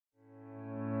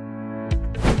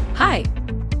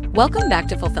Welcome back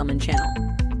to Fulfillment channel.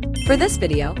 For this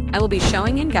video, I will be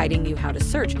showing and guiding you how to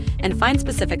search and find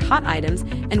specific hot items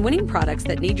and winning products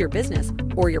that need your business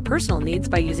or your personal needs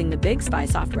by using the BigSpy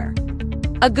software.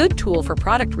 A good tool for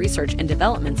product research and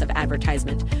developments of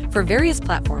advertisement for various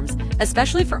platforms,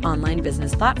 especially for online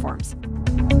business platforms.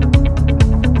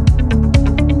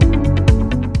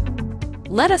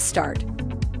 Let us start.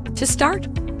 To start,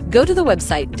 go to the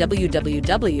website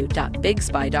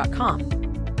www.bigspy.com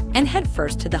and head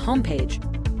first to the home page.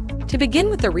 To begin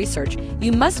with the research,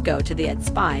 you must go to the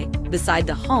Spy beside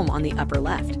the home on the upper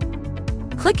left.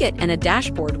 Click it and a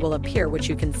dashboard will appear, which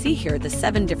you can see here the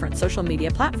 7 different social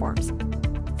media platforms.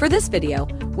 For this video,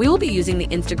 we will be using the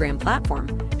Instagram platform,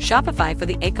 Shopify for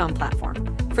the Acom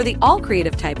platform. For the all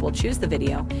creative type, we'll choose the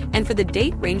video, and for the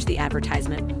date range the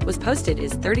advertisement was posted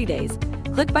is 30 days.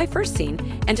 Click by first seen,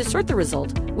 and to sort the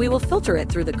result, we will filter it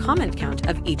through the comment count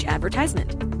of each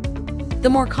advertisement. The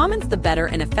more comments, the better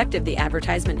and effective the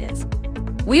advertisement is.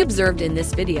 We observed in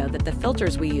this video that the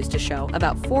filters we used to show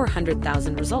about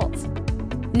 400,000 results.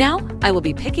 Now, I will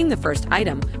be picking the first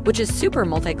item, which is Super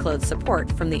Multi-Clothes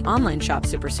Support from the online shop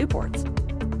Super Supports.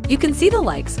 You can see the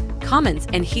likes, comments,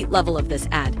 and heat level of this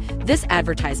ad. This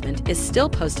advertisement is still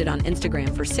posted on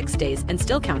Instagram for 6 days and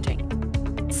still counting.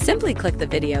 Simply click the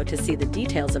video to see the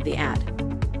details of the ad.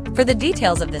 For the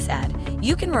details of this ad,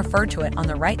 you can refer to it on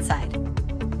the right side.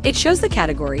 It shows the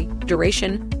category,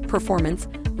 duration, performance,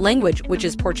 language, which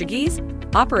is Portuguese,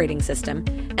 operating system,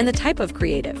 and the type of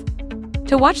creative.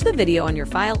 To watch the video on your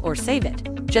file or save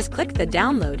it, just click the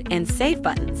download and save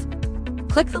buttons.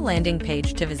 Click the landing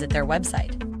page to visit their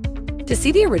website. To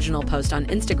see the original post on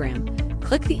Instagram,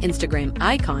 click the Instagram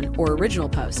icon or original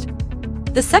post.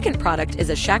 The second product is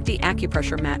a Shakti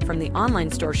acupressure mat from the online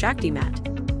store Shakti Mat.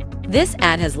 This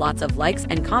ad has lots of likes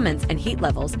and comments and heat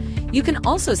levels. You can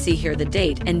also see here the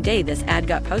date and day this ad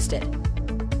got posted.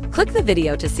 Click the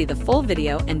video to see the full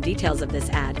video and details of this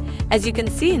ad. As you can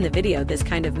see in the video, this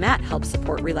kind of mat helps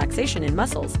support relaxation in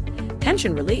muscles,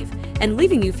 tension relief, and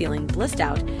leaving you feeling blissed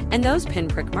out, and those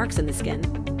pinprick marks in the skin.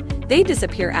 They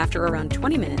disappear after around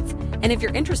 20 minutes, and if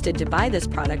you're interested to buy this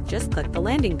product, just click the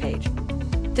landing page.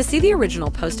 To see the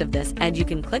original post of this ad, you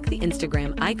can click the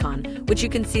Instagram icon, which you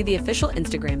can see the official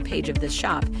Instagram page of this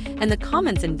shop, and the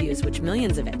comments and views, which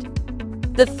millions of it.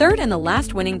 The third and the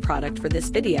last winning product for this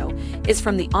video is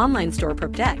from the online store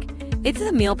PrepDeck. It's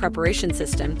a meal preparation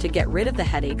system to get rid of the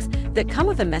headaches that come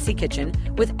with a messy kitchen.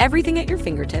 With everything at your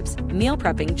fingertips, meal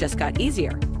prepping just got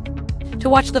easier. To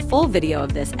watch the full video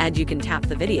of this ad, you can tap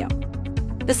the video.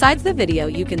 Besides the video,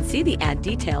 you can see the ad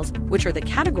details, which are the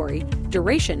category,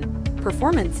 duration,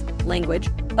 performance, language,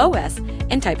 OS,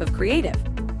 and type of creative.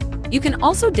 You can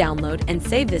also download and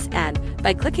save this ad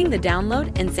by clicking the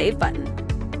download and save button.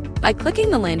 By clicking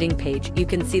the landing page, you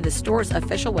can see the store's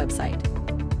official website.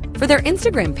 For their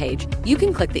Instagram page, you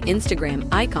can click the Instagram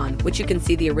icon, which you can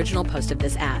see the original post of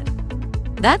this ad.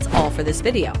 That's all for this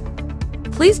video.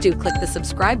 Please do click the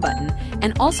subscribe button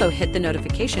and also hit the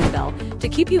notification bell to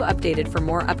keep you updated for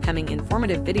more upcoming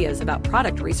informative videos about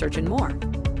product research and more.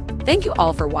 Thank you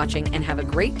all for watching and have a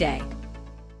great day.